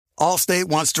Allstate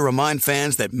wants to remind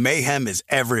fans that mayhem is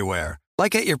everywhere,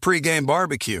 like at your pregame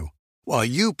barbecue. While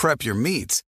you prep your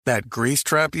meats, that grease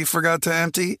trap you forgot to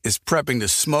empty is prepping to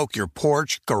smoke your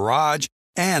porch, garage,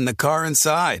 and the car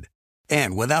inside.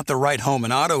 And without the right home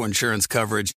and auto insurance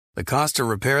coverage, the cost to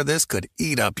repair this could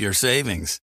eat up your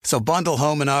savings. So bundle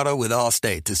home and auto with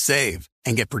Allstate to save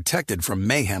and get protected from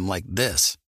mayhem like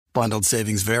this. Bundled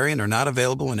savings vary and are not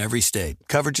available in every state.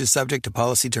 Coverage is subject to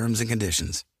policy terms and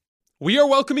conditions. We are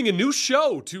welcoming a new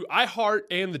show to iHeart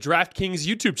and the DraftKings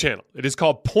YouTube channel. It is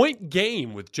called Point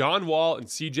Game with John Wall and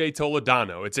CJ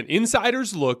Toledano. It's an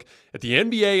insider's look at the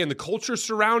NBA and the culture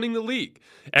surrounding the league.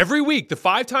 Every week, the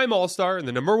five-time All-Star and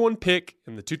the number one pick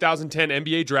in the 2010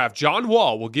 NBA draft, John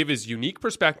Wall, will give his unique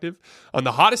perspective on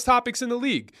the hottest topics in the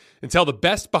league and tell the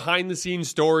best behind-the-scenes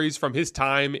stories from his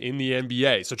time in the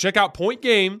NBA. So check out Point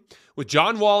Game with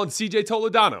John Wall and CJ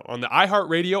Toledano on the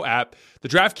iHeartRadio app, the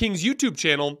DraftKings YouTube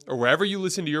channel, or wherever you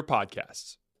listen to your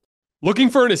podcasts. Looking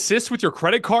for an assist with your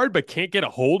credit card but can't get a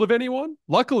hold of anyone?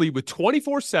 Luckily, with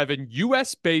 24/7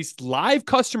 US-based live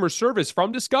customer service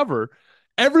from Discover,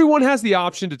 everyone has the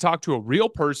option to talk to a real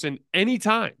person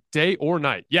anytime, day or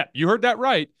night. Yeah, you heard that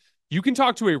right. You can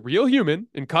talk to a real human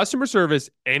in customer service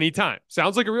anytime.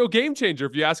 Sounds like a real game changer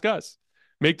if you ask us.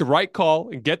 Make the right call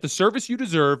and get the service you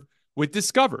deserve with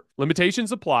Discover.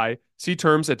 Limitations apply. See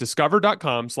terms at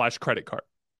discover.com/creditcard.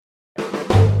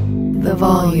 The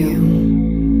Volume.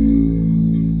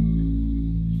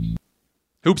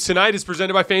 Hoops Tonight is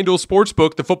presented by FanDuel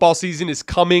Sportsbook. The football season is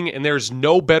coming, and there's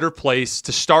no better place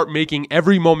to start making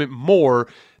every moment more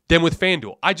than with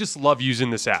FanDuel. I just love using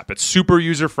this app. It's super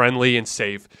user-friendly and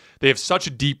safe. They have such a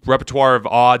deep repertoire of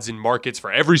odds and markets for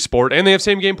every sport, and they have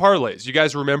same-game parlays. You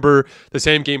guys remember the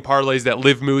same-game parlays that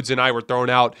Liv Moods and I were throwing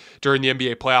out during the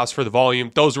NBA playoffs for the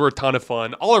Volume? Those were a ton of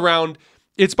fun. All around,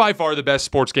 it's by far the best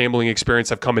sports gambling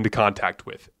experience I've come into contact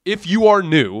with. If you are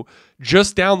new,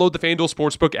 just download the FanDuel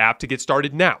Sportsbook app to get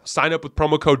started now. Sign up with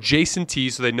promo code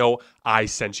JASONT so they know I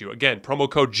sent you. Again, promo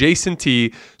code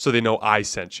JASONT so they know I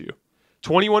sent you.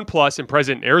 21 plus and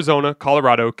present in Arizona,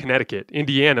 Colorado, Connecticut,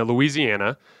 Indiana,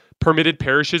 Louisiana, permitted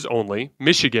parishes only,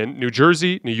 Michigan, New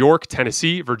Jersey, New York,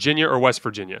 Tennessee, Virginia, or West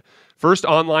Virginia. First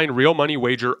online real money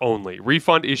wager only.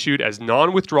 Refund issued as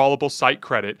non-withdrawable site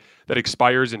credit that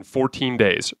expires in 14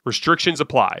 days. Restrictions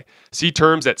apply. See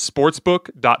terms at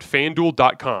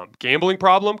sportsbook.fanduel.com. Gambling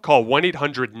problem? Call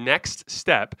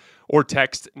 1-800-NEXT-STEP or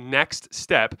text NEXT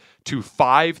STEP to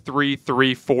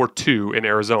 53342 in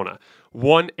Arizona.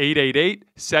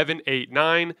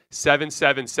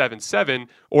 1-888-789-7777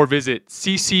 or visit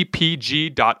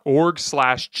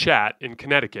ccpg.org/chat in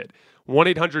Connecticut.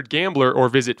 1-800-GAMBLER or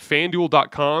visit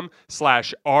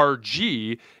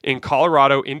fanduel.com/RG in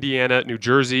Colorado, Indiana, New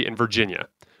Jersey, and Virginia.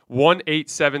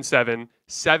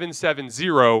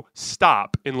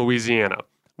 1-877-770-STOP in Louisiana.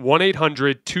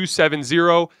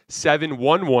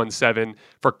 1-800-270-7117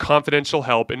 for confidential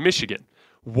help in Michigan.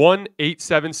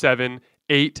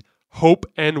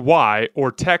 1-877-8-HOPE-NY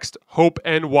or text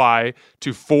HOPE-NY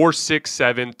to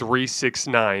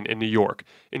 467-369 in New York.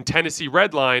 In Tennessee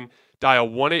Redline, dial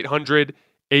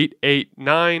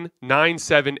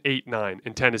 1-800-889-9789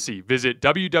 in Tennessee. Visit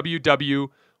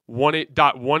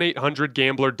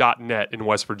www.1800gambler.net in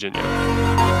West Virginia.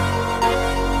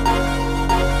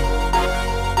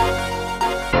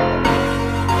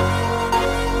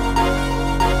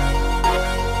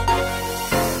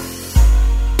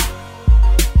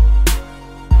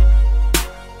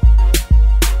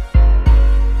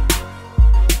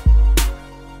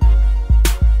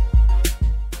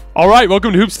 All right,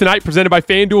 welcome to Hoops Tonight, presented by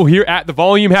FanDuel here at The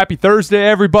Volume. Happy Thursday,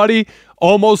 everybody.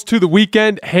 Almost to the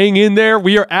weekend. Hang in there.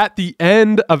 We are at the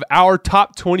end of our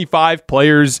top 25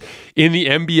 players in the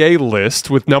NBA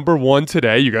list with number one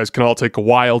today. You guys can all take a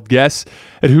wild guess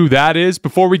at who that is.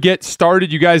 Before we get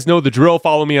started, you guys know the drill.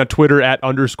 Follow me on Twitter at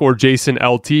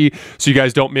 _JasonLT so you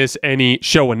guys don't miss any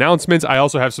show announcements. I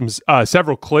also have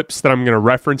several clips that I'm going to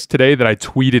reference today that I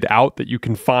tweeted out that you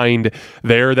can find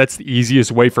there. That's the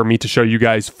easiest way for me to show you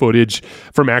guys footage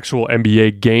from actual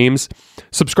NBA games.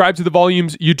 Subscribe to The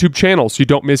Volume's YouTube channel so you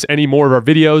don't miss any more of our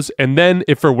videos. And then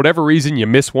if for whatever reason you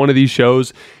miss one of these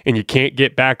shows and you can't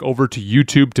get back over to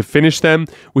YouTube to finish them,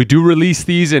 we do release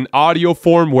these in audio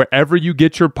form wherever you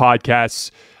get your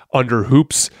podcasts under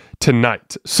Hoops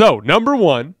Tonight. So, number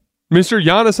one, Mr.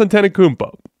 Giannis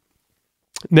Antetokounmpo.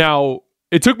 Now,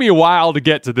 it took me a while to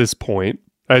get to this point,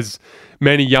 as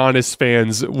many Giannis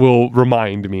fans will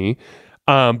remind me.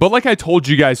 But like I told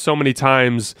you guys so many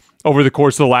times over the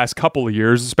course of the last couple of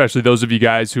years, especially those of you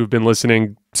guys who have been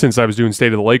listening since I was doing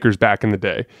State of the Lakers back in the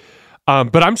day.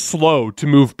 But I'm slow to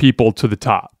move people to the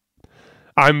top.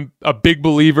 I'm a big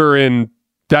believer in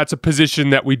that's a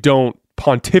position that we don't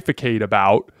pontificate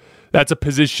about. That's a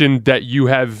position that you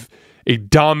have a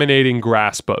dominating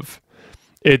grasp of.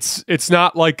 It's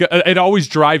not like, it always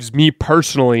drives me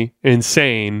personally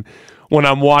insane when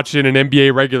I'm watching an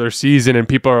NBA regular season and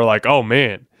people are like, oh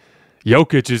man,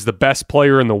 Jokic is the best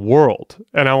player in the world.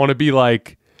 And I want to be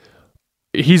like,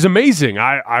 he's amazing.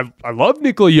 I love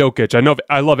Nikola Jokic.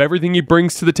 I love everything he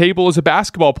brings to the table as a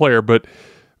basketball player, but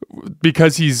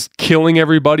because he's killing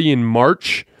everybody in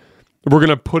March, we're going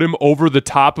to put him over the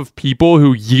top of people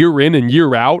who year in and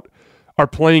year out are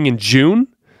playing in June?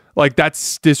 Like,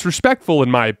 that's disrespectful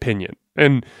in my opinion.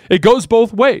 And it goes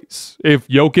both ways. If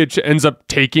Jokic ends up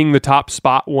taking the top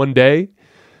spot one day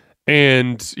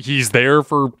and he's there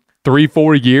for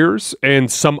 3-4 years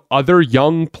and some other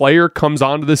young player comes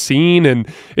onto the scene and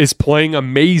is playing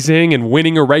amazing and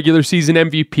winning a regular season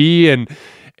MVP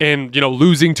and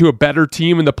losing to a better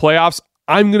team in the playoffs,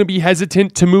 I'm going to be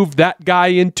hesitant to move that guy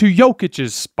into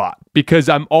Jokic's spot because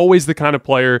I'm always the kind of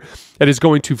player that is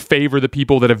going to favor the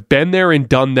people that have been there and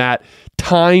done that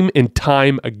time and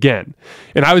time again.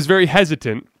 And I was very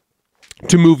hesitant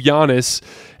to move Giannis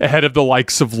ahead of the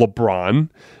likes of LeBron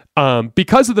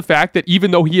because of the fact that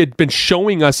even though he had been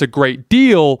showing us a great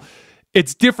deal,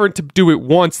 it's different to do it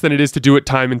once than it is to do it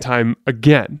time and time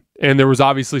again. And there was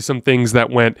obviously some things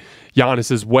that went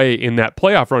Giannis's way in that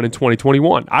playoff run in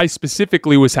 2021. I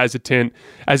specifically was hesitant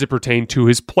as it pertained to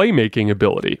his playmaking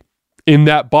ability. In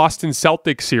that Boston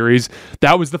Celtics series,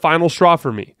 that was the final straw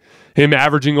for me. Him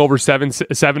averaging over seven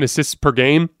assists per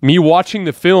game. Me watching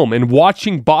the film and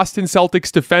watching Boston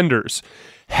Celtics defenders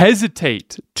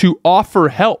hesitate to offer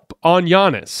help on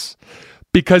Giannis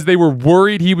because they were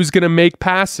worried he was going to make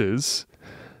passes,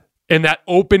 and that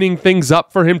opening things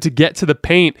up for him to get to the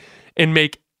paint and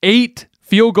make 8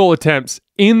 field goal attempts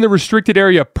in the restricted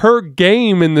area per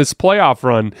game in this playoff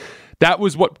run, that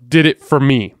was what did it for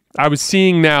me. I was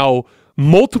seeing now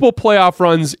multiple playoff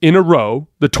runs in a row,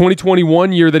 the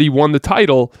 2021 year that he won the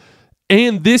title,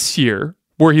 and this year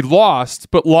where he lost,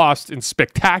 but lost in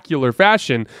spectacular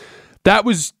fashion. That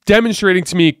was demonstrating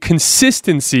to me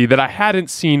consistency that I hadn't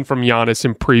seen from Giannis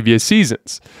in previous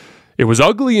seasons. It was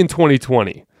ugly in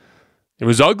 2020. It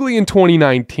was ugly in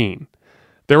 2019.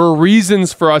 There were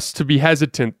reasons for us to be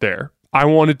hesitant there. I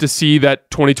wanted to see that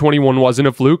 2021 wasn't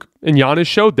a fluke, and Giannis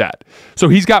showed that. So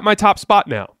he's got my top spot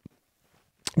now,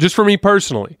 just for me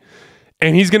personally.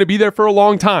 And he's going to be there for a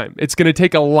long time. It's going to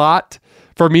take a lot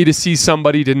for me to see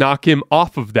somebody to knock him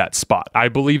off of that spot. I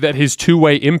believe that his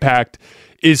two-way impact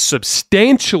is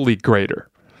substantially greater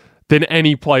than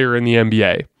any player in the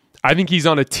NBA. I think he's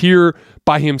on a tier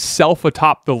by himself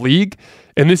atop the league.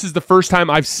 And this is the first time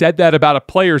I've said that about a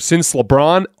player since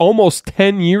LeBron almost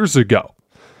 10 years ago.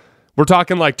 We're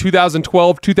talking like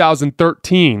 2012,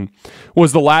 2013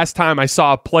 was the last time I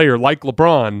saw a player like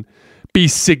LeBron be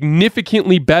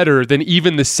significantly better than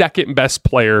even the second best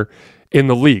player in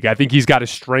the league. I think he's got a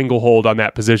stranglehold on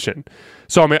that position.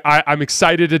 So I'm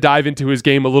excited to dive into his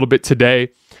game a little bit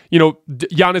today.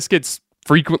 Giannis gets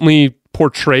frequently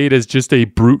portrayed as just a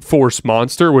brute force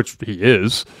monster, which he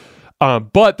is.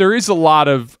 But there is a lot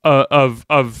of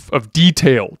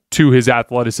detail to his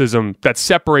athleticism that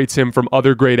separates him from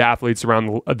other great athletes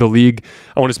around the league.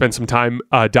 I want to spend some time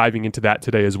diving into that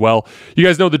today as well. You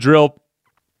guys know the drill.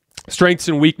 Strengths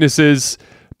and weaknesses,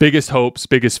 biggest hopes,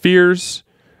 biggest fears,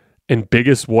 and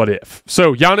biggest what if.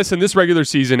 So Giannis in this regular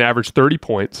season averaged 30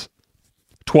 points,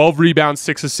 12 rebounds,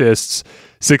 6 assists,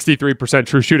 63%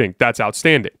 true shooting. That's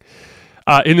outstanding.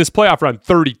 In this playoff run,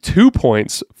 32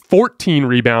 points, 14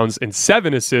 rebounds, and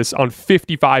 7 assists on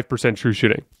 55% true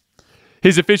shooting.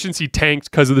 His efficiency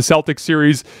tanked because of the Celtics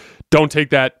series. Don't take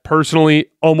that personally.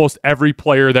 Almost every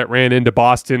player that ran into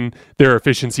Boston, their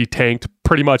efficiency tanked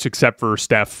pretty much except for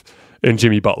Steph and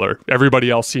Jimmy Butler. Everybody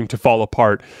else seemed to fall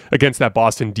apart against that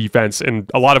Boston defense. And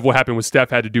a lot of what happened with Steph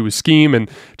had to do with scheme, and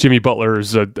Jimmy Butler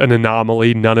is an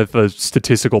anomaly. None of the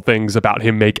statistical things about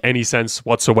him make any sense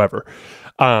whatsoever.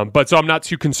 But so I'm not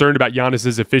too concerned about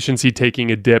Giannis's efficiency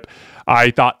taking a dip.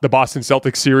 I thought the Boston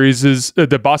Celtics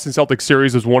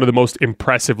series was one of the most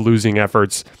impressive losing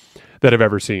efforts that I've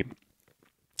ever seen.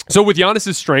 So with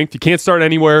Giannis's strength, you can't start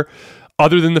anywhere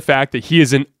other than the fact that he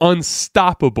is an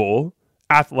unstoppable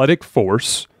athletic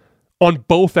force on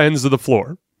both ends of the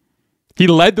floor. He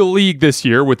led the league this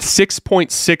year with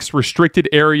 6.6 restricted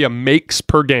area makes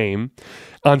per game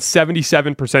on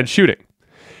 77% shooting.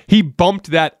 He bumped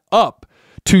that up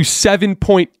to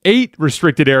 7.8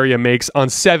 restricted area makes on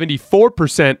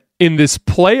 74% in this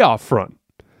playoff run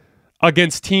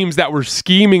against teams that were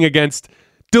scheming against,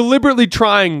 deliberately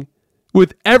trying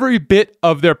with every bit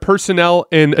of their personnel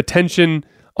and attention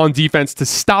on defense to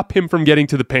stop him from getting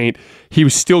to the paint, he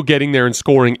was still getting there and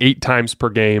scoring 8 times per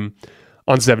game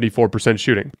on 74%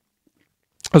 shooting.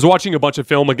 I was watching a bunch of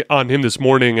film on him this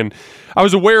morning, and I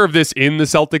was aware of this in the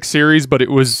Celtics series, but it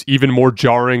was even more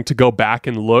jarring to go back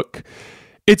and look.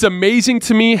 It's amazing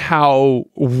to me how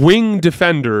wing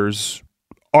defenders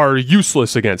are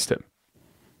useless against him.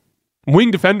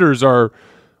 Wing defenders are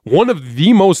one of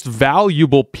the most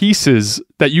valuable pieces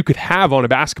that you could have on a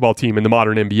basketball team in the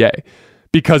modern NBA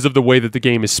because of the way that the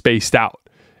game is spaced out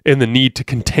and the need to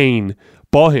contain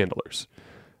ball handlers.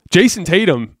 Jason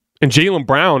Tatum and Jaylen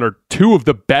Brown are 2 of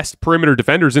the best perimeter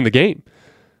defenders in the game.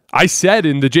 I said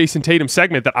in the Jason Tatum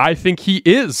segment that I think he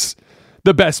is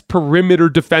the best perimeter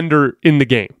defender in the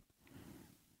game.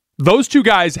 Those 2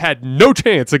 guys had no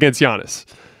chance against Giannis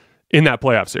in that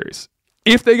playoff series.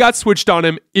 If they got switched on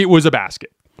him, it was a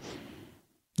basket.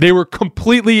 They were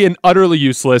completely and utterly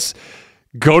useless.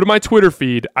 Go to my Twitter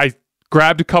feed. I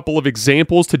grabbed a couple of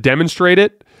examples to demonstrate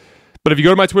it. But if you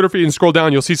go to my Twitter feed and scroll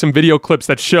down, you'll see some video clips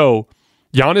that show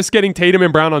Giannis getting Tatum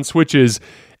and Brown on switches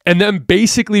and them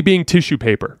basically being tissue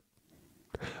paper.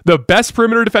 The best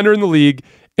perimeter defender in the league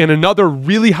and another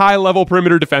really high-level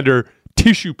perimeter defender,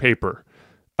 tissue paper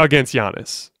against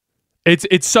Giannis.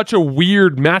 It's such a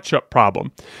weird matchup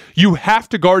problem. You have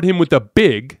to guard him with a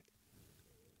big,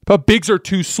 but bigs are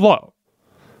too slow.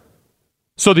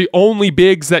 So the only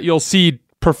bigs that you'll see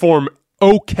perform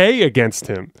okay against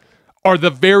him are the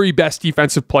very best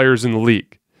defensive players in the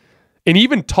league. And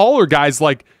even taller guys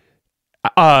like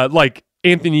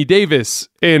Anthony Davis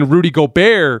and Rudy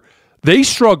Gobert, they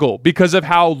struggle because of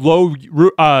how low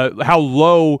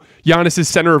Giannis's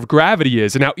center of gravity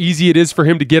is and how easy it is for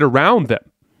him to get around them.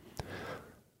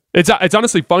 It's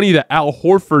honestly funny that Al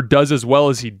Horford does as well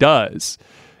as he does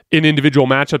in individual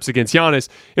matchups against Giannis,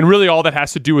 and really all that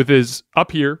has to do with is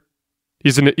up here.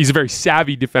 He's a very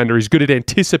savvy defender. He's good at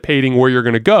anticipating where you're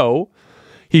going to go.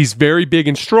 He's very big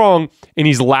and strong, and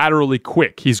he's laterally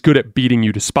quick. He's good at beating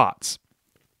you to spots.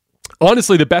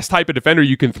 Honestly, the best type of defender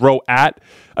you can throw at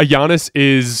a Giannis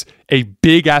is a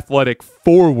big athletic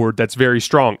forward that's very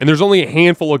strong. And there's only a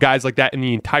handful of guys like that in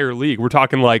the entire league. We're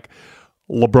talking like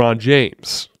LeBron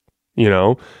James,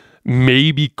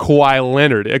 maybe Kawhi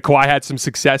Leonard. Kawhi had some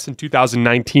success in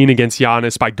 2019 against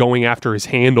Giannis by going after his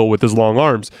handle with his long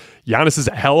arms. Giannis is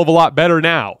a hell of a lot better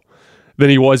now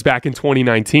than he was back in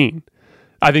 2019.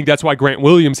 I think that's why Grant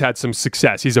Williams had some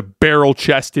success. He's a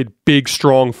barrel-chested, big,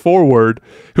 strong forward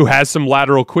who has some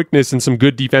lateral quickness and some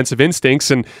good defensive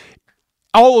instincts. And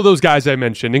all of those guys I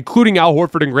mentioned, including Al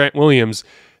Horford and Grant Williams,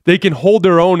 they can hold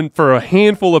their own for a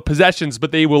handful of possessions,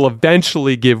 but they will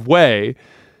eventually give way.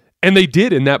 And they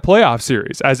did in that playoff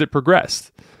series as it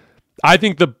progressed. I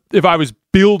think if I was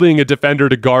building a defender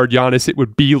to guard Giannis, it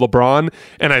would be LeBron,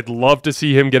 and I'd love to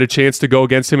see him get a chance to go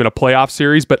against him in a playoff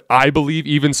series, but I believe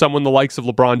even someone the likes of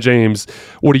LeBron James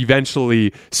would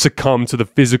eventually succumb to the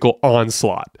physical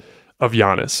onslaught of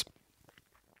Giannis.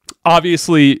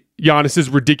 Obviously, Giannis's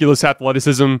ridiculous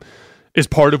athleticism is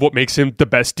part of what makes him the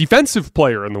best defensive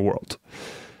player in the world.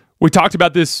 We talked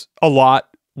about this a lot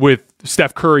with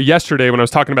Steph Curry yesterday when I was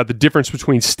talking about the difference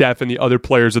between Steph and the other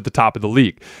players at the top of the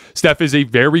league. Steph is a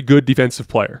very good defensive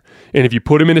player. And if you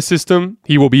put him in a system,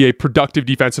 he will be a productive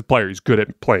defensive player. He's good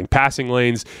at playing passing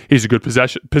lanes. He's a good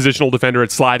positional defender at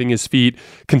sliding his feet,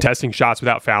 contesting shots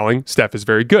without fouling. Steph is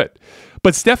very good.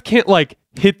 But Steph can't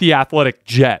hit the athletic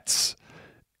jets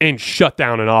and shut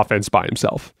down an offense by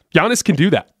himself. Giannis can do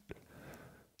that.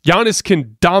 Giannis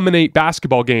can dominate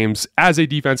basketball games as a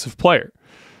defensive player.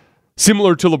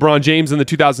 Similar to LeBron James in the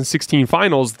 2016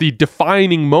 finals, the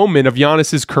defining moment of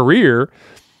Giannis's career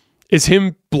is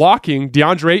him blocking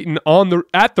DeAndre Ayton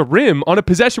at the rim on a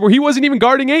possession where he wasn't even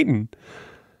guarding Ayton.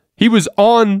 He was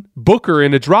on Booker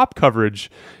in a drop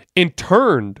coverage and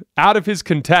turned out of his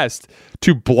contest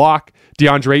to block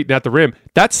DeAndre Ayton at the rim.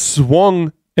 That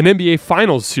swung an NBA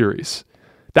Finals series.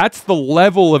 That's the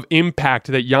level of impact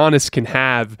that Giannis can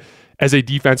have as a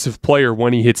defensive player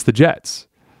when he hits the Jets.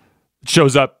 It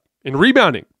shows up in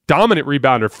rebounding, dominant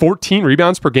rebounder, 14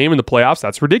 rebounds per game in the playoffs.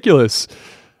 That's ridiculous.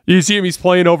 You see him, he's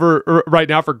playing over right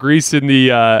now for Greece in the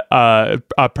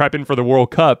prepping for the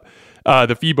World Cup,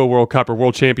 the FIBA World Cup or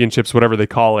World Championships, whatever they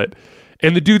call it.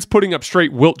 And the dude's putting up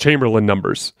straight Wilt Chamberlain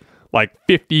numbers, like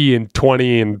 50 and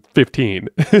 20 and 15.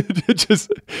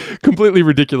 Just completely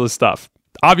ridiculous stuff.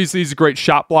 Obviously, he's a great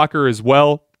shot blocker as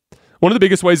well. One of the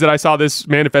biggest ways that I saw this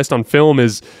manifest on film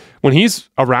is when he's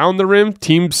around the rim,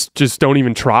 teams just don't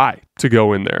even try to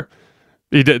go in there.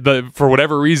 For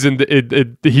whatever reason,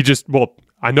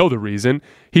 I know the reason.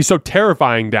 He's so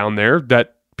terrifying down there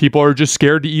that people are just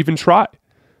scared to even try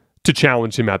to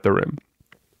challenge him at the rim.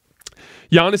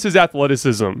 Giannis's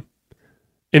athleticism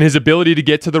and his ability to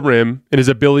get to the rim and his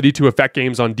ability to affect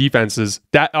games on defense,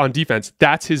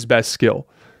 that's his best skill.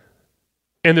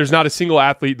 And there's not a single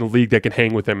athlete in the league that can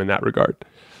hang with him in that regard.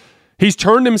 He's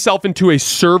turned himself into a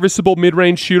serviceable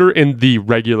mid-range shooter in the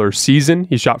regular season.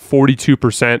 He shot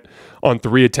 42% on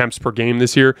 3 attempts per game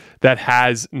this year. That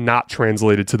has not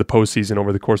translated to the postseason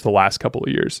over the course of the last couple of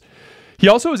years. He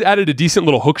also has added a decent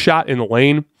little hook shot in the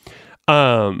lane.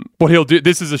 What he'll do,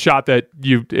 this is a shot that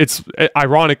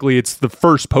ironically, it's the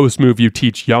first post move you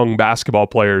teach young basketball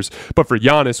players. But for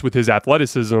Giannis, with his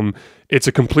athleticism, it's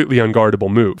a completely unguardable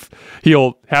move.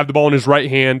 He'll have the ball in his right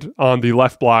hand on the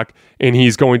left block, and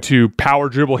he's going to power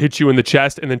dribble, hit you in the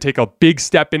chest, and then take a big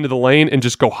step into the lane and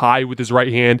just go high with his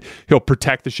right hand. He'll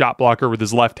protect the shot blocker with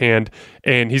his left hand,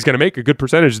 and he's going to make a good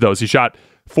percentage of those. He shot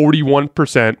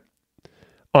 41%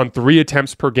 on 3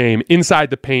 attempts per game inside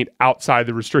the paint, outside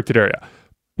the restricted area.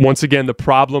 Once again, the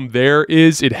problem there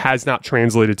is it has not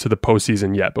translated to the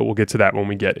postseason yet, but we'll get to that when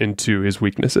we get into his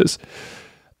weaknesses.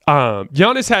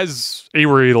 Giannis has a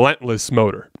relentless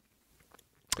motor.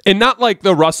 And not like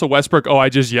the Russell Westbrook, I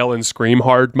just yell and scream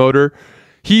hard motor.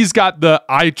 He's got the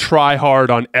I try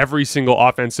hard on every single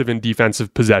offensive and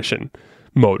defensive possession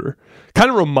motor. Kind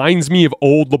of reminds me of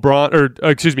young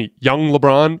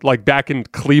LeBron, like back in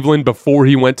Cleveland before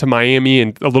he went to Miami,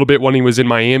 and a little bit when he was in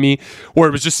Miami, where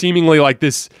it was just seemingly like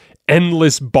this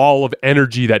endless ball of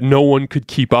energy that no one could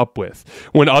keep up with.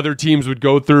 When other teams would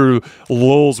go through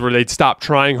lulls where they'd stop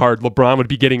trying hard, LeBron would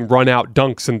be getting run out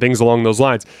dunks and things along those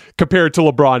lines. Compared to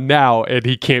LeBron now, and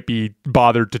he can't be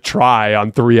bothered to try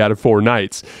on 3 out of 4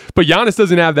 nights. But Giannis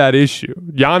doesn't have that issue.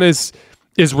 Giannis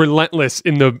is relentless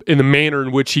in the manner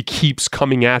in which he keeps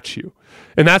coming at you.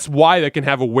 And that's why that can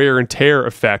have a wear and tear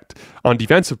effect on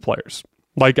defensive players,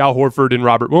 like Al Horford and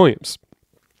Robert Williams.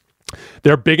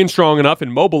 They're big and strong enough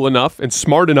and mobile enough and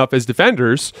smart enough as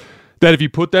defenders that if you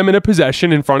put them in a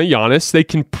possession in front of Giannis, they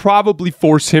can probably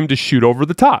force him to shoot over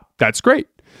the top. That's great.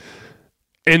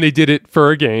 And they did it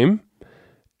for a game,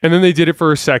 and then they did it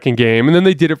for a second game, and then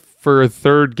they did it for a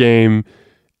third game.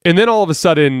 And then all of a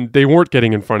sudden, they weren't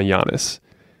getting in front of Giannis.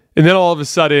 And then all of a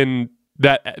sudden,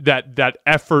 that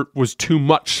effort was too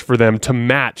much for them to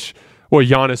match what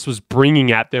Giannis was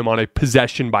bringing at them on a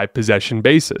possession-by-possession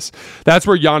basis. That's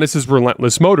where Giannis's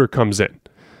relentless motor comes in.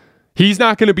 He's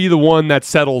not going to be the one that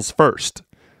settles first.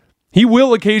 He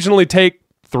will occasionally take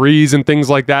threes and things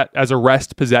like that as a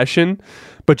rest possession,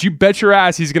 but you bet your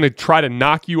ass he's going to try to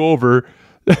knock you over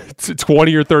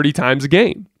 20 or 30 times a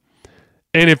game.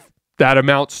 And if that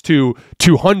amounts to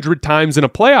 200 times in a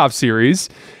playoff series,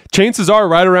 chances are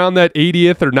right around that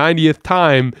 80th or 90th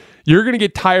time, you're going to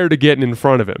get tired of getting in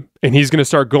front of him, and he's going to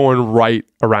start going right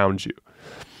around you.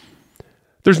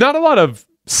 There's not a lot of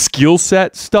skill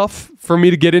set stuff for me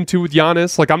to get into with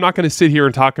Giannis. Like, I'm not going to sit here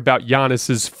and talk about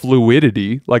Giannis's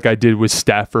fluidity like I did with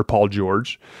Steph or Paul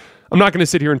George. I'm not going to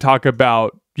sit here and talk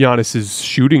about Giannis's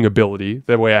shooting ability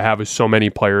the way I have with so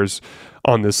many players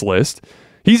on this list.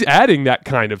 He's adding that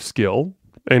kind of skill,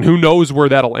 and who knows where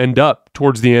that'll end up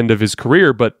towards the end of his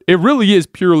career, but it really is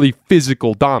purely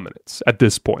physical dominance at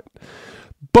this point.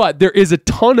 But there is a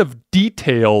ton of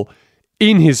detail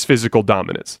in his physical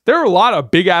dominance. There are a lot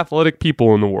of big athletic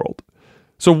people in the world.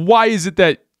 So why is it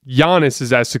that Giannis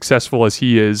is as successful as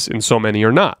he is and so many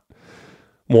are not?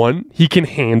 One, he can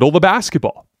handle the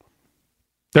basketball.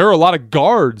 There are a lot of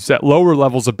guards at lower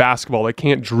levels of basketball that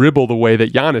can't dribble the way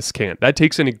that Giannis can. That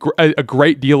takes a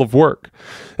great deal of work.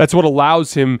 That's what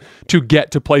allows him to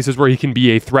get to places where he can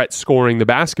be a threat scoring the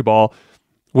basketball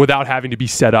without having to be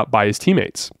set up by his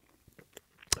teammates.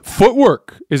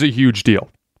 Footwork is a huge deal.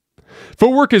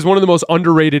 Footwork is one of the most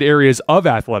underrated areas of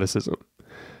athleticism.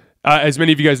 As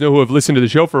many of you guys know who have listened to the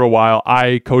show for a while,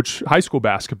 I coach high school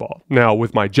basketball. Now,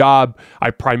 with my job,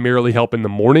 I primarily help in the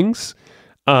mornings.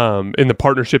 In the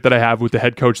partnership that I have with the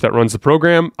head coach that runs the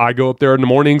program, I go up there in the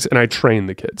mornings and I train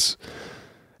the kids.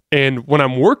 And when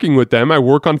I'm working with them, I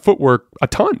work on footwork a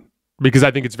ton because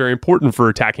I think it's very important for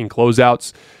attacking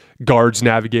closeouts, guards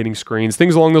navigating screens,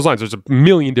 things along those lines. There's a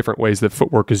million different ways that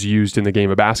footwork is used in the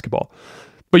game of basketball.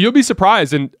 But you'll be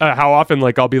surprised in how often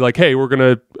I'll be like, hey, we're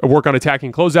going to work on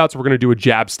attacking closeouts. We're going to do a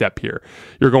jab step here.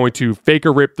 You're going to fake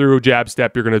a rip through, jab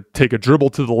step. You're going to take a dribble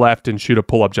to the left and shoot a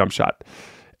pull-up jump shot.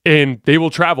 And they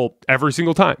will travel every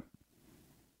single time.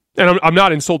 And I'm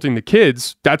not insulting the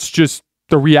kids. That's just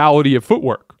the reality of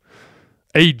footwork.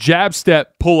 A jab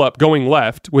step pull-up going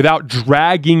left without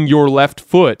dragging your left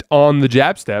foot on the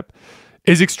jab step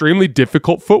is extremely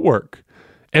difficult footwork.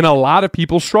 And a lot of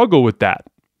people struggle with that.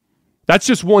 That's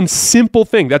just one simple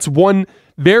thing. That's one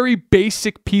very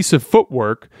basic piece of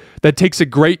footwork that takes a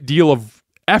great deal of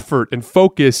effort and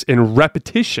focus and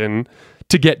repetition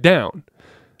to get down.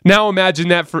 Now imagine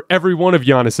that for every one of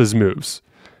Giannis's moves.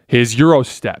 His Euro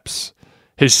steps,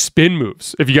 his spin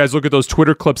moves. If you guys look at those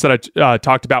Twitter clips that I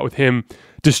talked about with him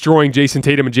destroying Jason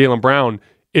Tatum and Jaylen Brown,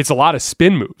 it's a lot of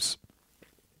spin moves.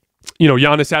 You know,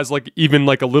 Giannis has even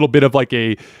a little bit of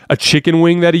a chicken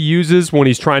wing that he uses when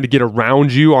he's trying to get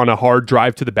around you on a hard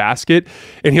drive to the basket.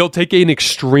 And he'll take an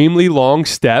extremely long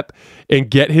step and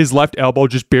get his left elbow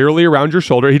just barely around your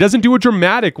shoulder. He doesn't do a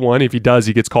dramatic one. If he does,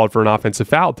 he gets called for an offensive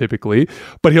foul typically.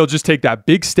 But he'll just take that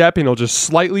big step and he'll just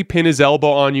slightly pin his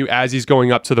elbow on you as he's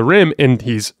going up to the rim, and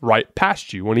he's right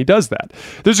past you when he does that.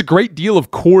 There's a great deal of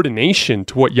coordination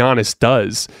to what Giannis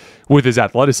does with his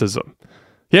athleticism.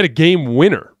 He had a game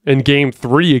winner in Game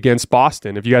 3 against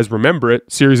Boston. If you guys remember it,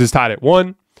 series is tied at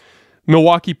 1.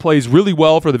 Milwaukee plays really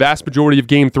well for the vast majority of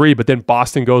Game 3, but then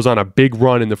Boston goes on a big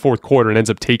run in the fourth quarter and ends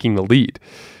up taking the lead.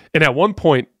 And at one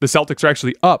point, the Celtics are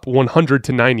actually up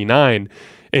 100-99,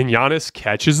 and Giannis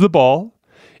catches the ball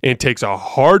and takes a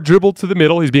hard dribble to the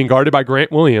middle. He's being guarded by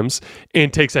Grant Williams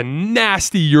and takes a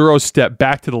nasty Euro step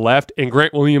back to the left, and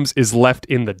Grant Williams is left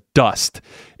in the dust,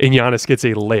 and Giannis gets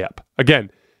a layup.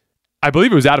 Again, I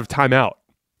believe it was out of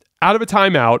a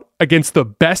timeout against the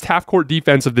best half-court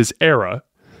defense of this era,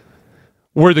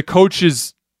 where the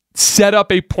coaches set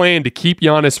up a plan to keep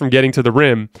Giannis from getting to the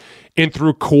rim, and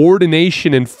through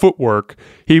coordination and footwork,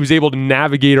 he was able to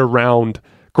navigate around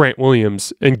Grant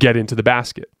Williams and get into the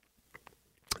basket.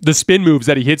 The spin moves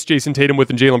that he hits Jason Tatum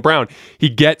with and Jaylen Brown, he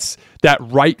gets that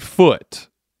right foot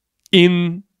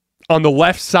in on the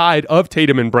left side of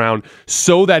Tatum and Brown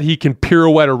so that he can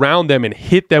pirouette around them and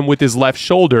hit them with his left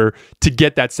shoulder to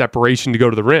get that separation to go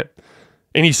to the rim.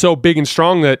 And he's so big and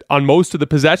strong that on most of the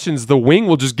possessions, the wing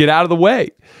will just get out of the way.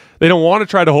 They don't want to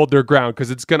try to hold their ground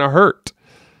because it's going to hurt.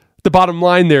 The bottom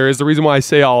line there is the reason why I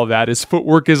say all of that is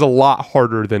footwork is a lot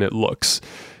harder than it looks.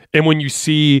 And when you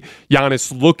see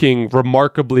Giannis looking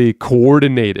remarkably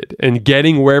coordinated and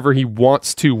getting wherever he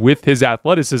wants to with his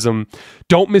athleticism,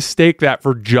 don't mistake that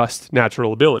for just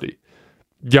natural ability.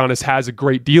 Giannis has a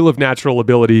great deal of natural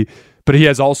ability, but he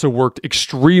has also worked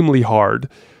extremely hard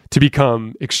to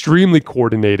become extremely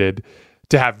coordinated,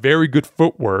 to have very good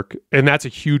footwork, and that's a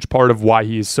huge part of why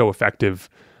he is so effective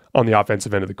on the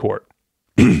offensive end of the court.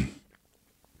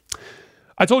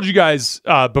 I told you guys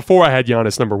before I had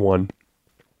Giannis number one,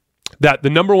 that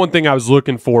the number one thing I was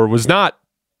looking for was not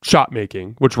shot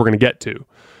making, which we're going to get to,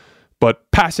 but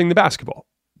passing the basketball.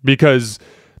 Because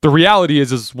the reality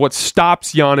is what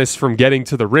stops Giannis from getting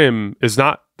to the rim is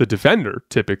not the defender,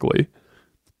 typically.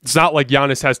 It's not like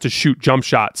Giannis has to shoot jump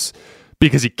shots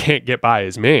because he can't get by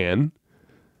his man.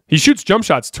 He shoots jump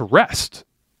shots to rest.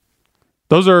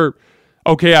 Those are,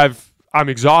 okay, I'm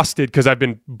exhausted because I've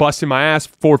been busting my ass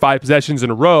 4 or 5 possessions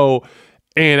in a row,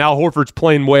 and Al Horford's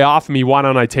playing way off of me. Why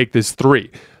don't I take this 3?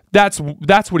 That's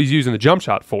what he's using the jump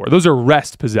shot for. Those are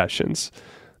rest possessions.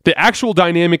 The actual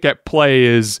dynamic at play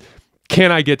is,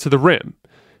 can I get to the rim?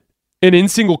 And in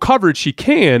single coverage, he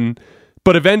can,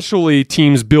 but eventually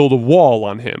teams build a wall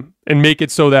on him and make it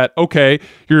so that, okay,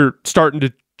 you're starting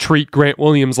to treat Grant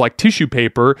Williams like tissue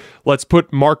paper. Let's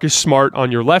put Marcus Smart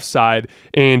on your left side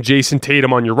and Jason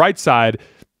Tatum on your right side.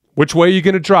 Which way are you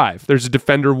going to drive? There's a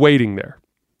defender waiting there.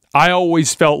 I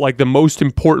always felt like the most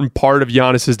important part of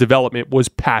Giannis's development was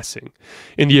passing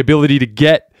and the ability to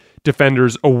get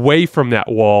defenders away from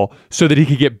that wall so that he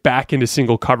could get back into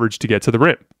single coverage to get to the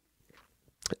rim.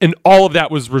 And all of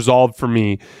that was resolved for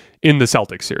me in the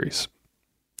Celtics series.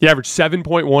 He averaged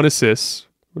 7.1 assists,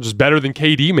 which is better than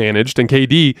KD managed, and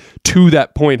KD, to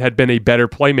that point, had been a better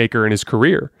playmaker in his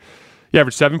career. He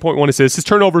averaged 7.1 assists. His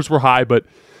turnovers were high, but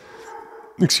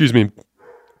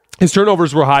his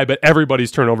turnovers were high, but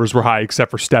everybody's turnovers were high except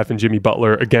for Steph and Jimmy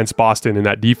Butler against Boston in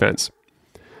that defense.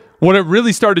 What it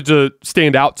really started to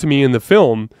stand out to me in the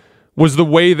film was the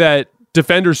way that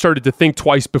defenders started to think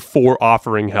twice before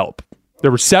offering help.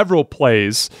 There were several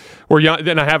plays where,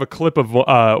 then I have a clip of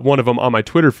one of them on my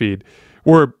Twitter feed,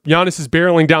 where Giannis is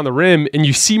barreling down the rim and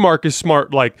you see Marcus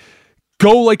Smart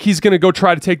go like he's going to go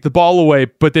try to take the ball away,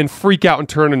 but then freak out and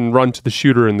turn and run to the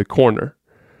shooter in the corner.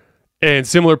 And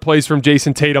similar plays from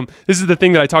Jason Tatum. This is the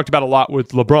thing that I talked about a lot with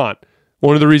LeBron.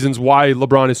 One of the reasons why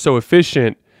LeBron is so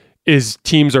efficient is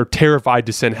teams are terrified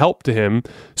to send help to him,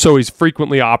 so he's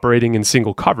frequently operating in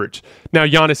single coverage. Now,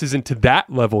 Giannis isn't to that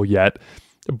level yet,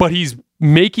 but he's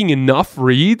making enough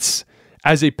reads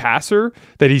as a passer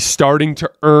that he's starting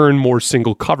to earn more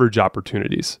single coverage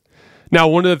opportunities. Now,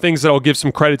 one of the things that I'll give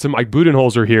some credit to Mike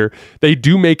Budenholzer here, they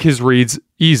do make his reads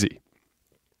easy.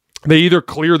 They either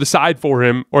clear the side for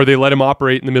him or they let him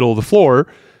operate in the middle of the floor.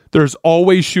 There's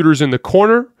always shooters in the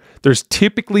corner. there's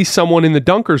typically someone in the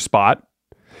dunker spot.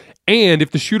 And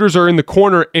if the shooters are in the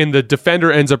corner and the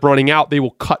defender ends up running out, they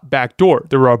will cut back door.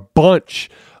 There were a bunch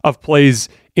of plays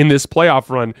in this playoff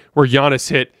run where Giannis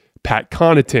hit Pat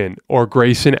Connaughton or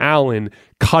Grayson Allen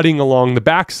cutting along the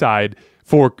backside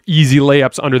for easy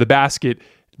layups under the basket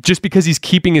just because he's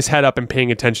keeping his head up and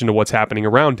paying attention to what's happening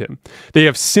around him. They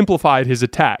have simplified his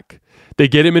attack. They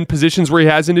get him in positions where he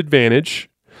has an advantage,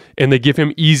 and they give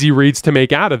him easy reads to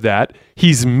make out of that.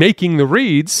 He's making the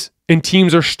reads, and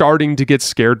teams are starting to get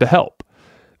scared to help.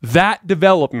 That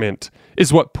development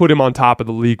is what put him on top of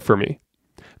the league for me.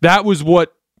 That was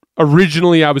what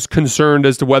originally I was concerned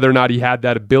as to whether or not he had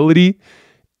that ability.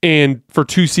 And for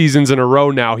 2 seasons in a row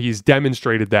now, he's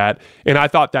demonstrated that. And I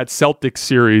thought that Celtics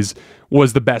series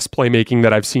was the best playmaking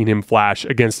that I've seen him flash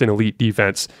against an elite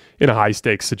defense in a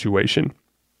high-stakes situation.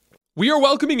 We are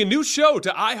welcoming a new show to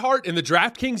iHeart and the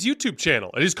DraftKings YouTube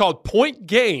channel. It is called Point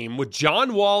Game with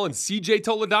John Wall and CJ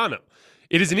Toledano.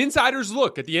 It is an insider's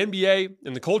look at the NBA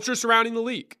and the culture surrounding the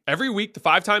league. Every week, the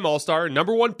 5-time All-Star and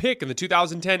 #1 pick in the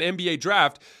 2010 NBA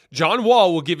Draft, John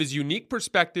Wall will give his unique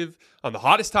perspective on the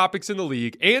hottest topics in the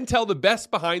league and tell the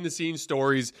best behind-the-scenes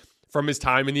stories from his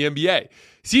time in the NBA.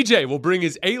 CJ will bring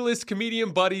his A-list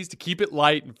comedian buddies to keep it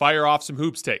light and fire off some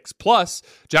hoops takes. Plus,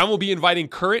 John will be inviting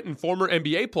current and former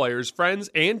NBA players, friends,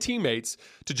 and teammates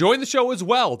to join the show as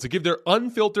well to give their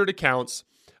unfiltered accounts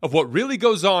of what really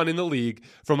goes on in the league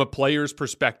from a player's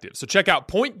perspective. So check out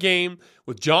Point Game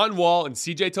with John Wall and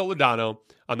CJ Toledano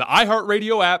on the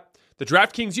iHeartRadio app, the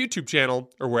DraftKings YouTube channel,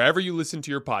 or wherever you listen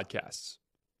to your podcasts.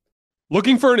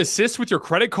 Looking for an assist with your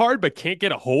credit card but can't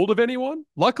get a hold of anyone?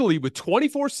 Luckily, with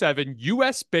 24/7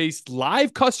 US-based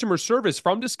live customer service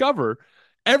from Discover,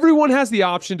 everyone has the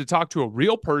option to talk to a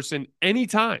real person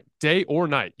anytime, day or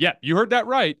night. Yeah, you heard that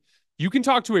right. You can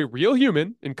talk to a real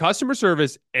human in customer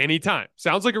service anytime.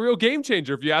 Sounds like a real game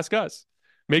changer if you ask us.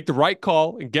 Make the right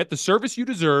call and get the service you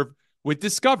deserve with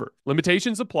Discover.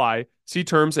 Limitations apply. See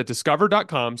terms at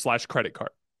discover.com/creditcard.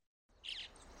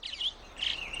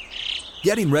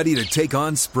 Getting ready to take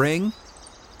on spring?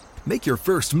 Make your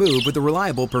first move with the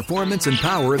reliable performance and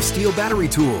power of Steel battery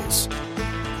tools.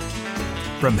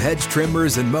 From hedge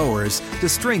trimmers and mowers to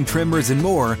string trimmers and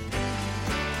more,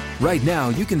 right now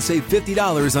you can save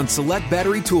 $50 on select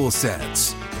battery tool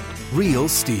sets. Real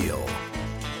Steel.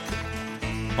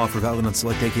 Offer valid on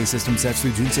select AK system sets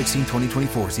through June 16,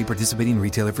 2024. See participating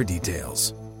retailer for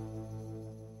details.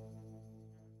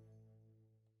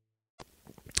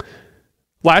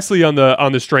 Lastly, on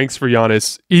the strengths for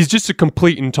Giannis, he's just a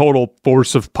complete and total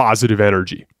force of positive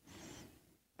energy.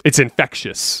 It's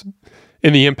infectious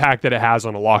in the impact that it has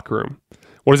on a locker room.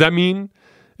 What does that mean?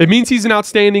 It means he's an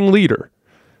outstanding leader.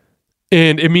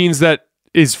 And it means that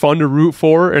is fun to root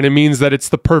for, and it means that it's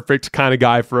the perfect kind of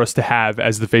guy for us to have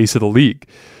as the face of the league.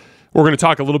 We're going to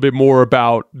talk a little bit more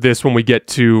about this when we get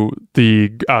to the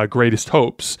greatest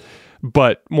hopes.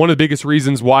 But one of the biggest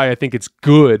reasons why I think it's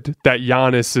good that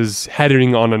Giannis is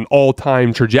heading on an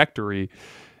all-time trajectory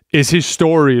is his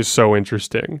story is so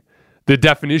interesting. The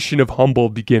definition of humble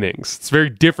beginnings. It's very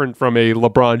different from a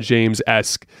LeBron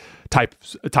James-esque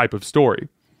type of story.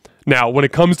 Now, when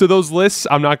it comes to those lists,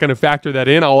 I'm not going to factor that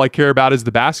in. All I care about is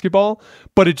the basketball,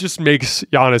 but it just makes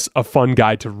Giannis a fun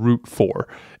guy to root for.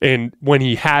 And when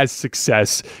he has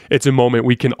success, it's a moment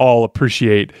we can all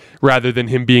appreciate rather than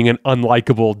him being an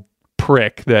unlikable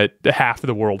prick that half of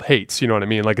the world hates. You know what I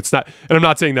mean? Like, it's not, and I'm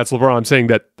not saying that's LeBron. I'm saying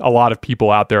that a lot of people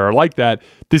out there are like that.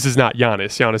 This is not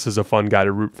Giannis. Giannis is a fun guy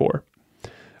to root for.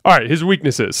 All right, his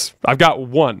weaknesses. I've got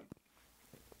one.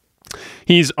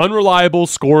 He's unreliable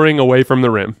scoring away from the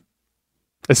rim,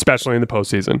 especially in the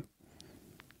postseason.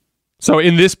 So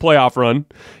in this playoff run,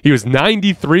 he was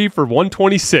 93 for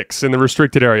 126 in the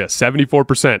restricted area,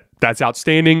 74%. That's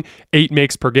outstanding. 8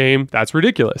 makes per game. That's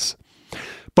ridiculous.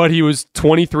 But he was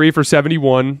 23 for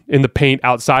 71 in the paint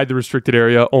outside the restricted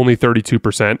area, only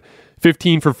 32%.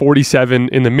 15 for 47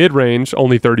 in the mid-range,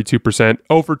 only 32%.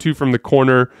 0 for 2 from the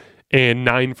corner, and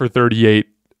 9 for 38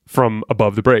 from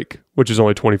above the break, which is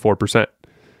only 24%.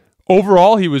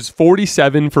 Overall, he was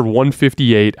 47 for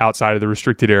 158 outside of the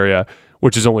restricted area,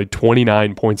 which is only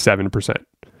 29.7%.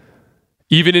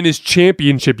 Even in his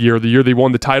championship year, the year they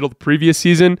won the title the previous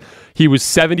season, he was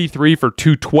 73 for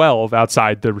 212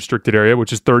 outside the restricted area,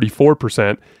 which is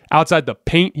 34%. Outside the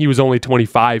paint, he was only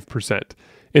 25%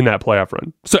 in that playoff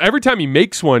run. So every time he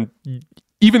makes one,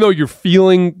 even though you're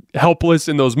feeling helpless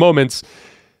in those moments,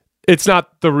 it's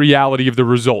not the reality of the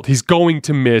result. He's going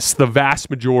to miss the vast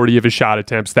majority of his shot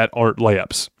attempts that aren't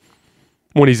layups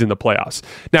when he's in the playoffs.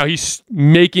 Now, he's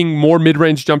making more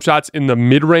mid-range jump shots in the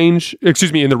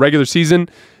in the regular season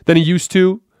than he used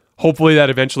to. Hopefully that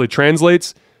eventually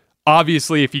translates.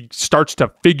 Obviously, if he starts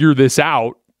to figure this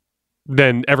out,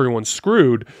 then everyone's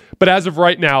screwed. But as of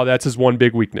right now, that's his one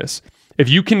big weakness. If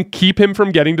you can keep him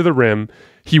from getting to the rim,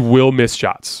 he will miss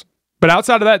shots. But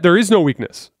outside of that, there is no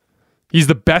weakness. He's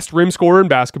the best rim scorer in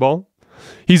basketball.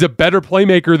 He's a better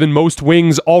playmaker than most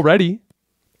wings already.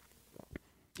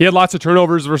 He had lots of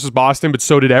turnovers versus Boston, but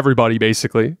so did everybody,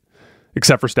 basically,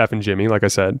 except for Steph and Jimmy, like I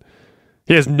said.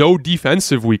 He has no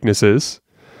defensive weaknesses.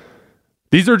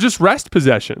 These are just rest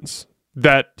possessions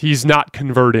that he's not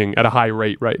converting at a high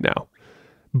rate right now.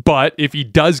 But if he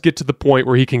does get to the point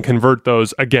where he can convert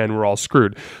those, again, we're all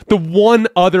screwed. The one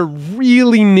other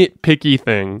really nitpicky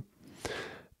thing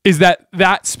is that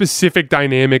specific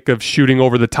dynamic of shooting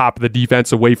over the top of the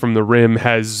defense away from the rim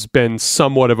has been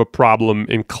somewhat of a problem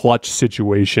in clutch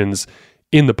situations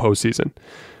in the postseason.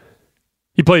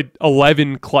 He played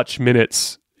 11 clutch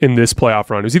minutes in this playoff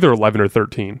run. It was either 11 or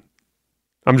 13.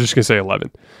 I'm just going to say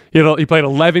 11. He played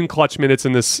 11 clutch minutes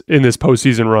in this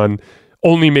postseason run,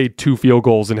 only made 2 field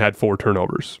goals and had 4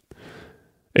 turnovers.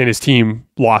 And his team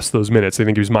lost those minutes. I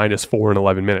think he was -4 in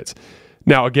 11 minutes.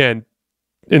 Now, again,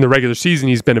 in the regular season,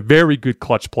 he's been a very good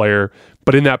clutch player,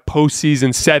 but in that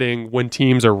postseason setting, when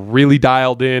teams are really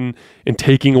dialed in and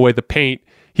taking away the paint,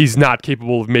 he's not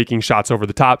capable of making shots over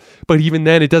the top. But even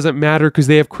then, it doesn't matter because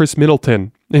they have Chris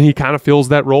Middleton, and he kind of fills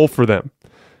that role for them.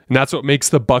 And that's what makes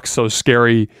the Bucks so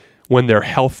scary when they're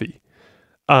healthy.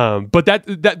 But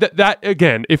that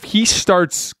again, if he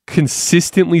starts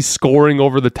consistently scoring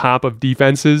over the top of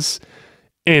defenses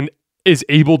and is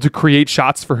able to create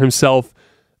shots for himself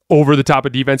over the top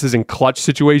of defenses in clutch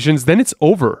situations, then it's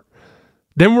over.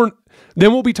 Then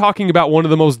we'll be talking about one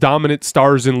of the most dominant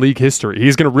stars in league history.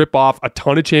 He's going to rip off a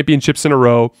ton of championships in a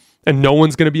row, and no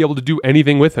one's going to be able to do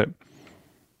anything with him.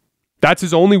 That's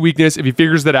his only weakness. If he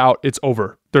figures that out, it's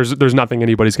over. There's nothing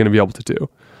anybody's going to be able to do.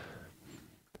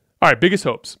 All right, biggest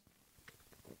hopes.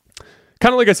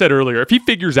 Kind of like I said earlier, if he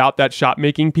figures out that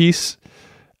shot-making piece,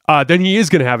 then he is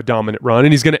going to have a dominant run,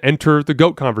 and he's going to enter the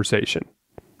GOAT conversation.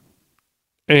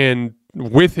 And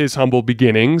with his humble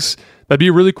beginnings, that'd be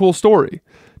a really cool story.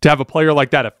 To have a player like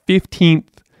that, a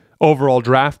 15th overall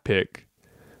draft pick,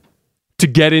 to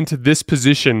get into this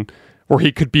position where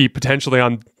he could be potentially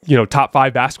on, top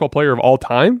 5 basketball player of all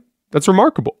time, that's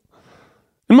remarkable.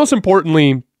 And most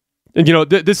importantly, and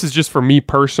this is just for me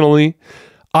personally,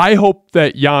 I hope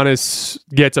that Giannis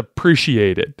gets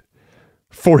appreciated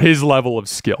for his level of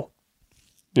skill.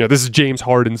 This is James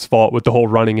Harden's fault with the whole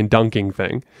running and dunking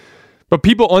thing. But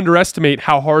people underestimate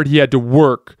how hard he had to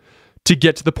work to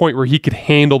get to the point where he could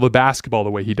handle the basketball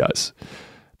the way he does.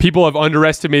 People have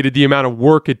underestimated the amount of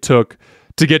work it took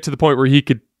to get to the point where he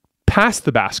could pass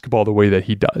the basketball the way that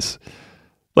he does.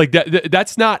 Like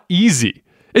that's not easy,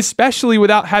 especially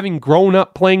without having grown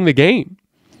up playing the game.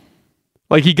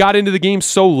 Like he got into the game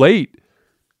so late.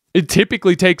 It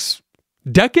typically takes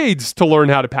decades to learn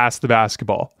how to pass the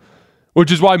basketball,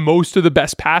 which is why most of the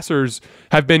best passers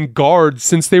have been guards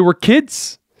since they were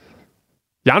kids.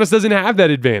 Giannis doesn't have that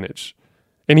advantage.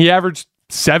 And he averaged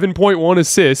 7.1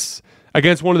 assists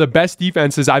against one of the best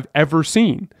defenses I've ever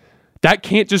seen. That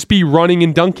can't just be running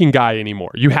and dunking guy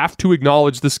anymore. You have to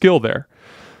acknowledge the skill there.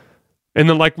 And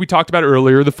then like we talked about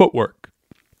earlier, the footwork.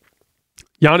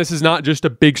 Giannis is not just a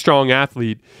big, strong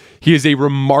athlete. He is a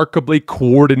remarkably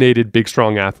coordinated big,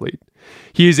 strong athlete.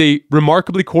 He is a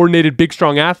remarkably coordinated big,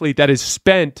 strong athlete that has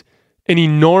spent an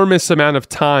enormous amount of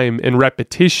time and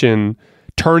repetition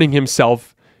turning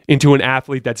himself into an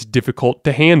athlete that's difficult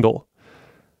to handle.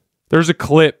 There's a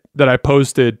clip that I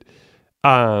posted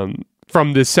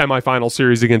from this semifinal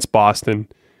series against Boston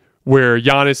where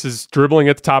Giannis is dribbling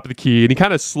at the top of the key and he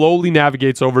kind of slowly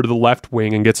navigates over to the left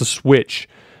wing and gets a switch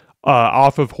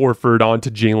off of Horford onto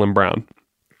Jaylen Brown.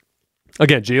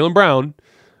 Again, Jaylen Brown,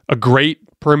 a great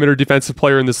perimeter defensive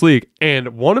player in this league and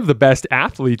one of the best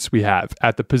athletes we have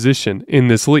at the position in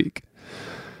this league.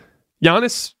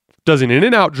 Giannis does an in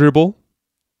and out dribble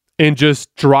and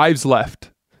just drives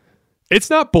left. It's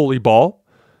not bully ball.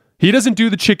 He doesn't do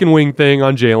the chicken wing thing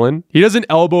on Jaylen. He doesn't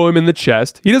elbow him in the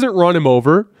chest. He doesn't run him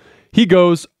over. He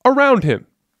goes around him.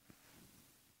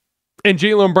 And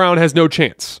Jaylen Brown has no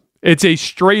chance. It's a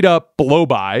straight up blow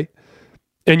by,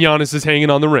 and Giannis is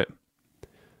hanging on the rim.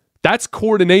 That's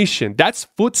coordination. That's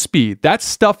foot speed. That's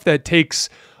stuff that takes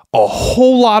a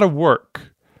whole lot of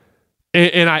work.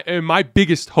 And my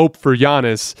biggest hope for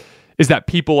Giannis is that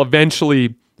people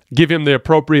eventually give him the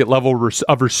appropriate level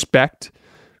of respect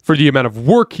for the amount of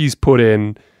work he's put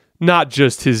in, not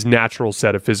just his natural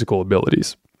set of physical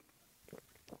abilities.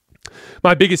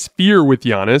 My biggest fear with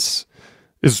Giannis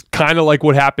is kind of like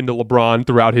what happened to LeBron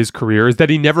throughout his career, is that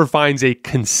he never finds a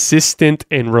consistent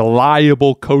and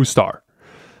reliable co-star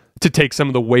to take some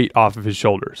of the weight off of his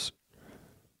shoulders.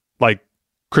 Like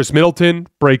Chris Middleton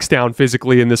breaks down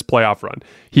physically in this playoff run.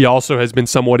 He also has been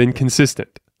somewhat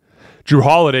inconsistent. Jrue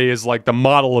Holiday is like the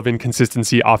model of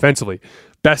inconsistency offensively.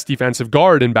 Best defensive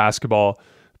guard in basketball,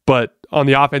 but on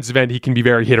the offensive end, he can be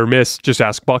very hit or miss. Just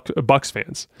ask Bucks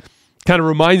fans. Kind of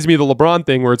reminds me of the LeBron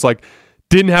thing where it's like,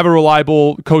 didn't have a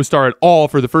reliable co-star at all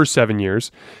for the first 7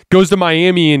 years. Goes to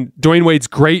Miami and Dwayne Wade's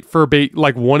great for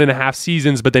like 1.5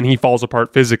 seasons, but then he falls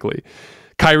apart physically.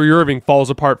 Kyrie Irving falls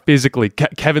apart physically.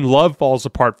 Kevin Love falls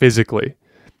apart physically.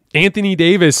 Anthony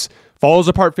Davis falls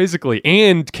apart physically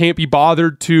and can't be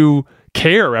bothered to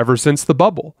care ever since the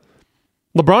bubble.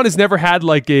 LeBron has never had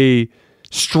like a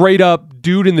straight up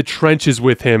dude in the trenches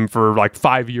with him for like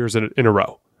 5 years in a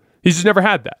row. He's just never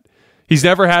had that. He's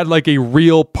never had like a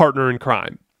real partner in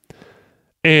crime.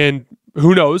 And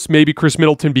who knows, maybe Chris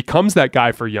Middleton becomes that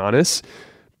guy for Giannis.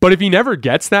 But if he never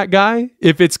gets that guy,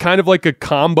 if it's kind of like a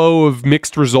combo of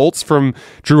mixed results from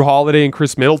Jrue Holiday and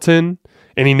Chris Middleton,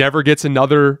 and he never gets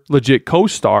another legit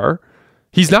co-star,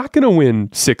 he's not going to win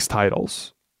 6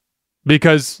 titles.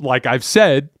 Because, like I've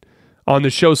said on the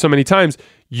show so many times,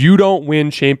 you don't win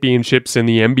championships in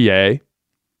the NBA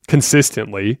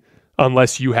consistently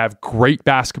unless you have great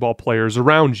basketball players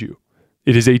around you.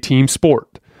 It is a team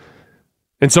sport.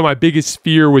 And so my biggest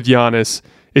fear with Giannis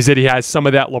is that he has some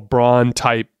of that LeBron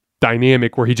type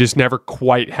dynamic where he just never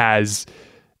quite has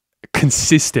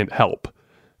consistent help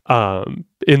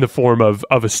in the form of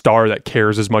a star that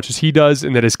cares as much as he does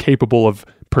and that is capable of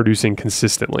producing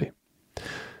consistently.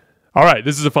 All right,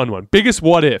 this is a fun one. Biggest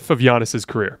what if of Giannis's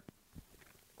career.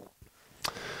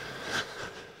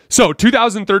 So,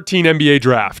 2013 NBA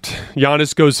draft.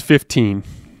 Giannis goes 15.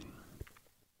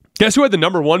 Guess who had the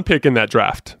number 1 pick in that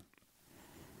draft?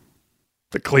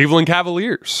 The Cleveland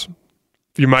Cavaliers.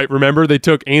 If you might remember, they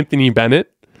took Anthony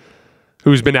Bennett,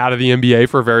 who's been out of the NBA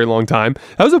for a very long time.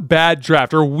 That was a bad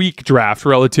draft, or a weak draft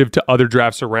relative to other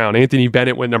drafts around. Anthony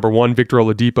Bennett went number 1. Victor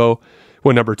Oladipo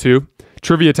went number 2.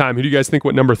 Trivia time. Who do you guys think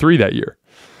went number 3 that year?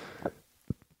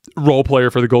 Role player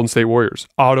for the Golden State Warriors.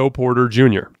 Otto Porter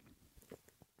Jr.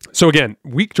 So again,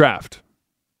 weak draft.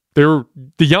 The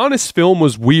Giannis film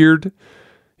was weird.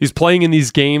 He's playing in these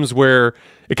games where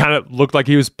it kind of looked like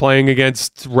he was playing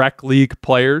against rec league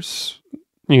players,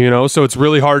 so it's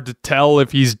really hard to tell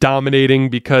if he's dominating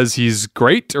because he's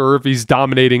great or if he's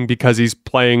dominating because he's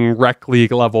playing rec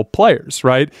league level players,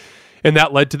 right? And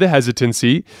that led to the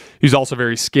hesitancy. He's also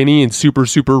very skinny and super,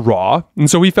 super raw. And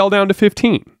so he fell down to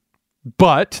 15.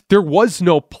 But there was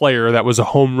no player that was a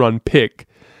home run pick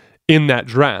in that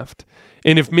draft.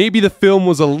 And if maybe the film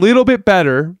was a little bit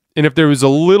better, and if there was a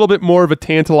little bit more of a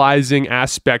tantalizing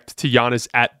aspect to Giannis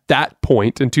at that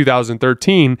point in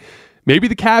 2013, maybe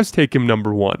the Cavs take him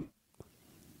number 1.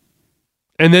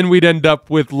 And then we'd end up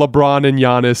with LeBron and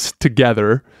Giannis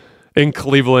together in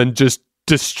Cleveland just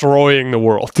destroying the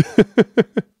world.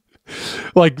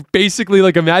 Basically,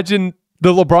 imagine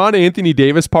the LeBron-Anthony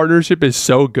Davis partnership is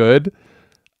so good.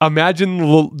 Imagine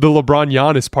the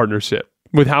LeBron-Giannis partnership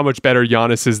with how much better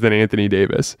Giannis is than Anthony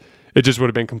Davis. It just would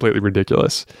have been completely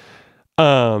ridiculous.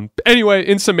 Anyway,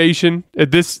 in summation,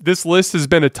 this list has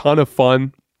been a ton of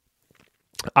fun.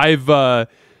 I've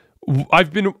always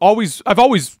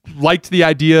liked the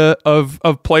idea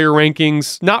of player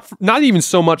rankings, not even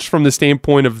so much from the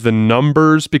standpoint of the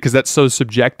numbers because that's so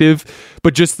subjective,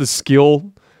 but just the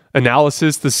skill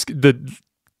analysis, the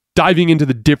diving into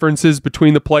the differences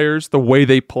between the players, the way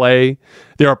they play,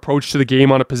 their approach to the game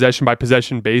on a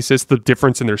possession-by-possession basis, the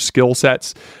difference in their skill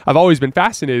sets. I've always been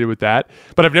fascinated with that,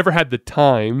 but I've never had the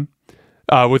time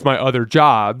with my other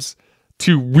jobs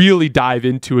to really dive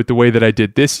into it the way that I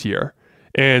did this year.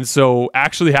 And so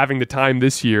actually having the time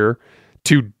this year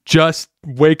to just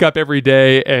wake up every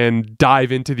day and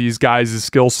dive into these guys'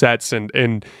 skill sets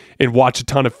and watch a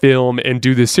ton of film and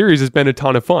do this series has been a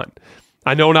ton of fun.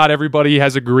 I know not everybody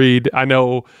has agreed. I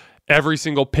know every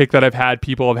single pick that I've had,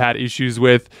 people have had issues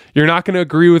with. You're not going to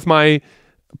agree with my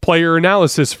player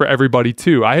analysis for everybody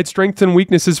too. I had strengths and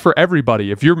weaknesses for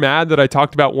everybody. If you're mad that I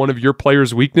talked about one of your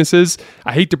players' weaknesses,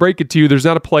 I hate to break it to you, there's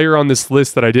not a player on this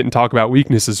list that I didn't talk about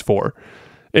weaknesses for.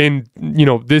 And,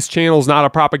 this channel is not a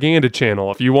propaganda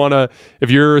channel. If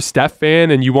you're a Steph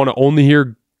fan and you want to only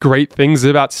hear great things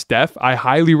about Steph, I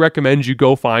highly recommend you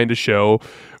go find a show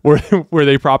where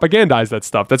they propagandize that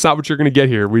stuff. That's not what you're going to get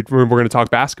here. We're going to talk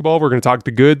basketball. We're going to talk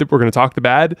the good. We're going to talk the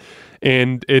bad,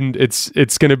 and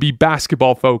it's going to be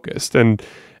basketball focused. And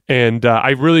I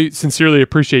really sincerely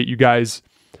appreciate you guys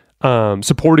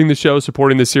supporting the show,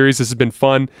 supporting the series. This has been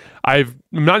fun. I'm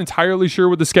not entirely sure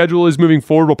what the schedule is moving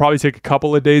forward. We'll probably take a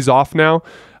couple of days off now.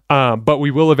 But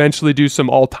we will eventually do some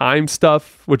all-time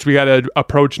stuff, which we got to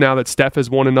approach now that Steph has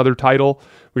won another title.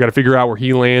 We got to figure out where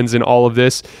he lands in all of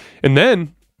this. And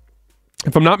then,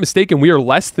 if I'm not mistaken, we are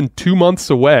less than 2 months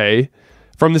away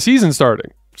from the season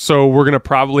starting. So we're going to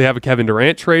probably have a Kevin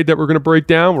Durant trade that we're going to break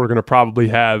down. We're going to probably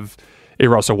have a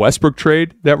Russell Westbrook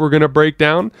trade that we're going to break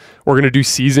down. We're going to do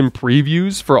season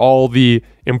previews for all the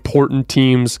important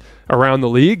teams around the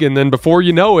league. And then before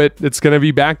you know it, it's going to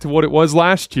be back to what it was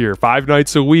last year, 5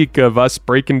 nights a week of us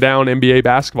breaking down NBA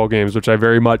basketball games, which I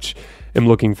very much am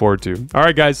looking forward to. All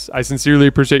right, guys, I sincerely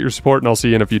appreciate your support, and I'll see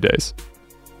you in a few days.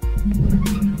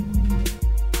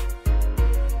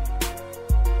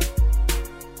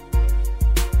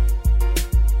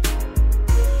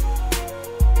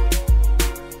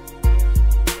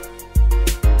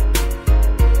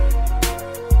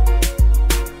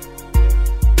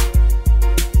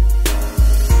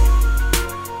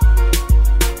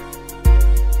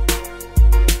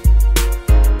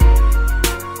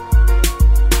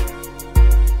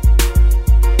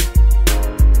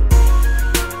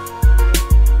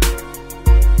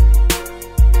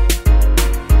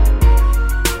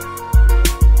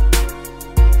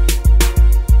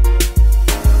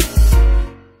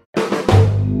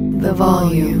 The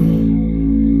volume.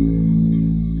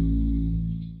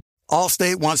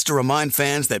 Allstate wants to remind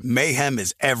fans that mayhem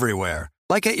is everywhere,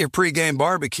 like at your pregame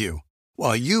barbecue.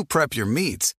 While you prep your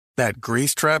meats, that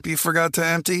grease trap you forgot to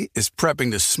empty is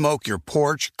prepping to smoke your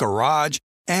porch, garage,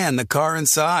 and the car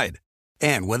inside.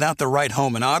 And without the right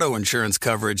home and auto insurance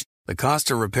coverage, the cost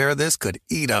to repair this could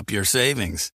eat up your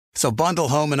savings. So bundle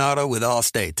home and auto with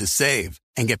Allstate to save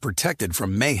and get protected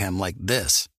from mayhem like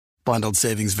this. Bundled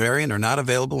savings vary and are not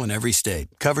available in every state.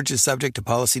 Coverage is subject to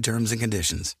policy terms and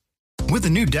conditions. With the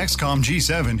new Dexcom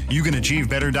G7, you can achieve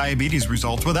better diabetes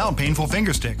results without painful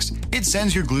finger sticks. It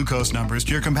sends your glucose numbers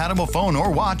to your compatible phone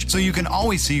or watch so you can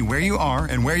always see where you are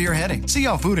and where you're heading. See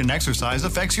how food and exercise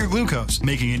affects your glucose,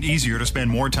 making it easier to spend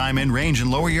more time in range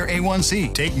and lower your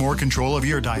A1C. Take more control of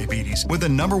your diabetes with the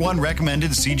 #1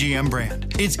 recommended CGM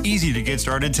brand. It's easy to get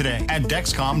started today at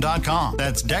Dexcom.com.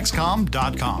 That's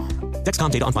Dexcom.com.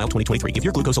 Dexcom data on file 2023. If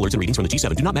your glucose alerts and readings from the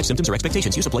G7 do not match symptoms or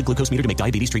expectations, use a blood glucose meter to make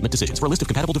diabetes treatment decisions. For a list of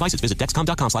compatible devices, visit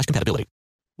Dexcom.com/compatibility.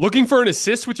 Looking for an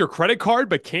assist with your credit card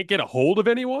but can't get a hold of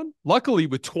anyone? Luckily,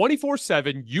 with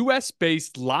 24/7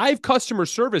 US-based live customer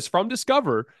service from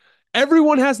Discover,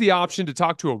 everyone has the option to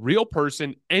talk to a real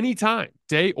person anytime,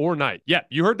 day or night. Yeah,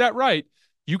 you heard that right.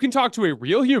 You can talk to a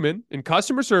real human in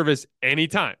customer service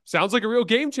anytime. Sounds like a real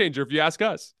game changer if you ask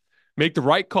us. Make the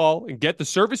right call and get the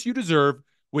service you deserve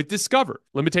with Discover.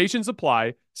 Limitations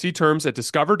apply. See terms at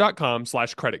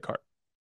discover.com/creditcard.